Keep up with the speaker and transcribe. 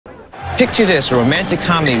Picture this, a romantic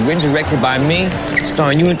comedy written directed by me,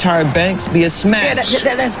 starring you and Tyra Banks, be a smash.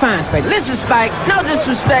 Yeah, that's fine, Spike. Listen, Spike, no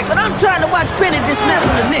disrespect, but I'm trying to watch Penny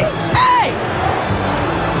dismantle the Knicks. Hey!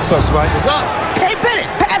 What's up, Spike? What's up? Hey, Penny,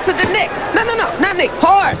 pass it to Nick. No, not Nick.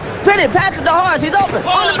 Horace. Penny, pass it to Horace. He's open.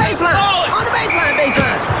 On the baseline. On the baseline.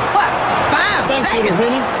 What? 5 seconds?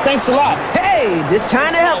 Thanks a lot. Hey, just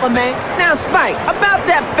trying to help him, man. Now, Spike, about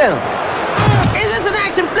that film. Is this an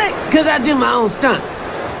action flick? Because I do my own stunts.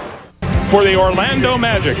 For the Orlando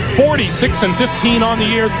Magic, 46-15 on the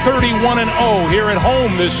year, 31-0 here at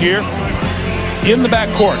home this year. In the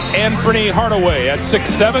backcourt, Anthony Hardaway at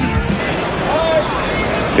 6'7".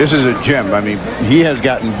 This is a gem. I mean, he has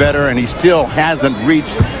gotten better, and he still hasn't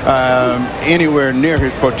reached anywhere near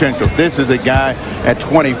his potential. This is a guy at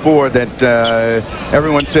 24 that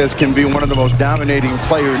everyone says can be one of the most dominating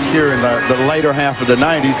players here in the later half of the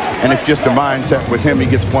 90s, and it's just a mindset with him. He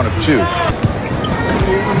gets 1 of 2.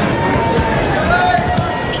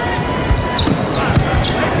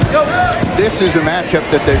 This is a matchup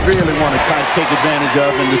that they really want to try to take advantage of,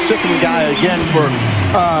 and the second guy again for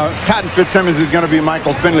Cotton Fitzsimmons is going to be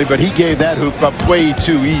Michael Finley, but he gave that hoop up way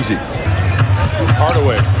too easy.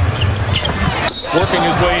 Hardaway working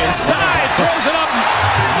his way inside, throws it up.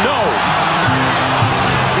 No.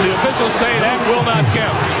 The officials say that will not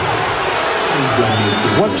count.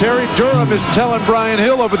 What Terry Durham is telling Brian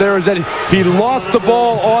Hill over there is that he lost the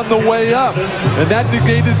ball on the way up, and that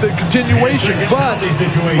negated the continuation. But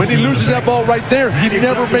when he loses that ball right there, he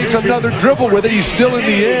never makes another dribble with it. He's still in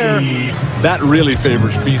the air. That really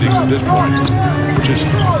favors Phoenix at this point, which is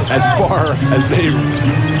as far as they've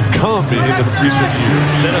come in the recent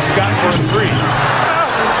years. Then a Scott for a 3.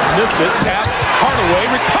 Missed it, tapped. Hardaway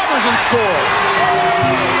recovers and scores.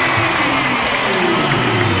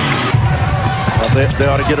 They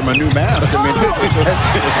ought to get him a new mask. I mean, as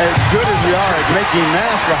good as we are at making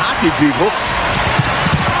masks for hockey people.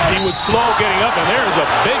 He was slow getting up, and there's a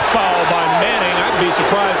big foul by Manning. I'd be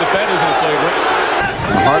surprised if that isn't a flagrant.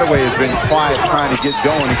 Hardaway has been quiet trying to get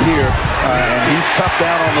going here, and he's tough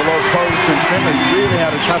down on the low post, and Finley really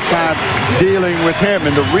had a tough time dealing with him.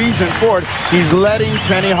 And the reason for it, he's letting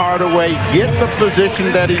Penny Hardaway get the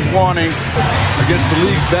position that he's wanting. Against the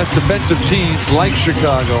league's best defensive teams like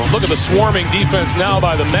Chicago. Look at the swarming defense now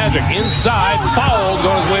by the Magic. Inside, fouled,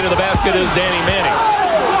 on his way to the basket is Danny Manning.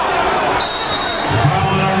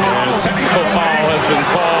 And a technical foul has been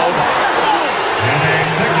called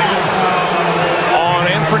on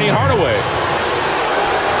Anthony Hardaway.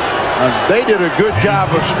 They did a good job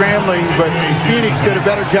of scrambling, but Phoenix did a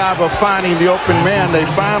better job of finding the open man. They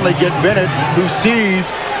finally get Bennett, who sees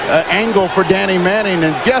angle for Danny Manning,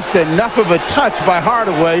 and just enough of a touch by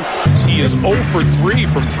Hardaway. He is 0 for 3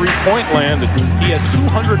 from three-point land. He has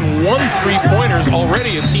 201 three-pointers,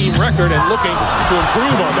 already a team record, and looking to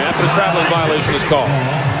improve on that, but a traveling violation is called.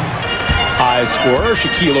 High scorer,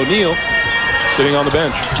 Shaquille O'Neal, sitting on the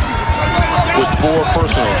bench with 4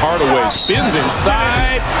 personal. Hardaway spins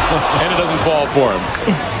inside, and it doesn't fall for him.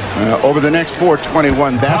 Over the next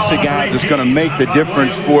 4:21, that's the guy that's going to make the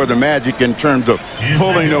difference for the Magic in terms of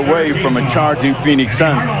pulling away from a charging Phoenix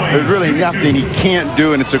Suns. There's really nothing he can't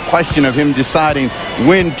do, and it's a question of him deciding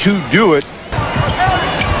when to do it.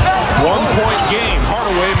 1-point game.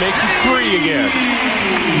 Hardaway makes it 3 again.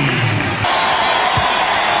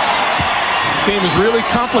 This game is really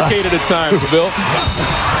complicated at times, Bill.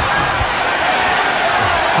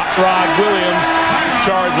 Hot Rod Williams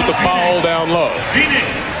charged with the foul down low.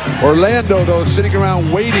 Orlando, though, sitting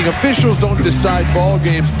around waiting. Officials don't decide ball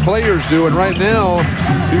games, players do, and right now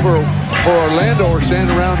people for Orlando are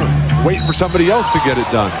standing around waiting for somebody else to get it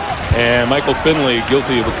done. And Michael Finley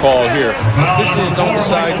guilty of a call here. Officials don't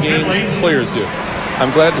decide games, players do.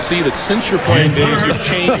 I'm glad to see that since your playing days, you've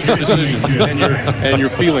changed your decisions and your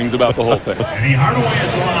feelings about the whole thing.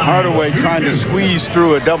 Hardaway trying to squeeze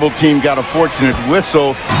through a double team, got a fortunate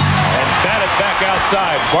whistle. Batted back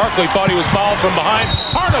outside. Barkley thought he was fouled from behind.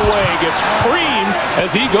 Hardaway gets creamed as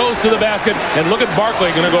he goes to the basket. And look at Barkley,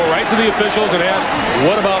 going to go right to the officials and ask,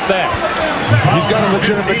 what about that? He's got a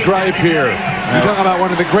legitimate gripe here. You're talking about one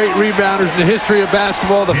of the great rebounders in the history of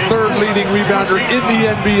basketball, the 3rd leading rebounder in the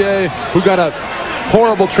NBA, who got a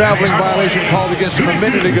horrible traveling violation called against him a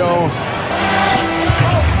minute ago.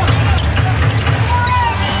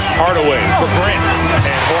 Hardaway for Grant.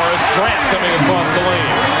 And Horace Grant coming across the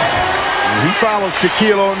lane. He follows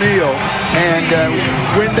Shaquille O'Neal, and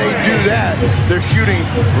when they do that, they're shooting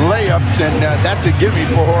layups, and that's a gimme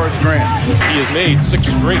for Horace Grant. He has made 6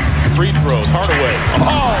 straight free throws. Hardaway.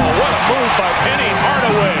 Oh, what a move by Penny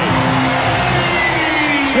Hardaway.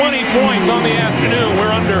 20 points on the afternoon. We're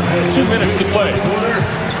under 2 minutes to play.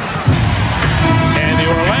 And the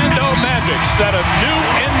Orlando Magic set a new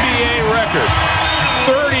NBA record.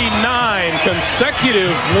 39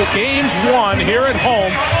 consecutive games won here at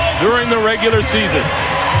home during the regular season.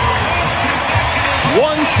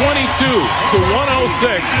 122 to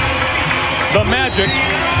 106. The Magic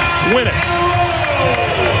win it.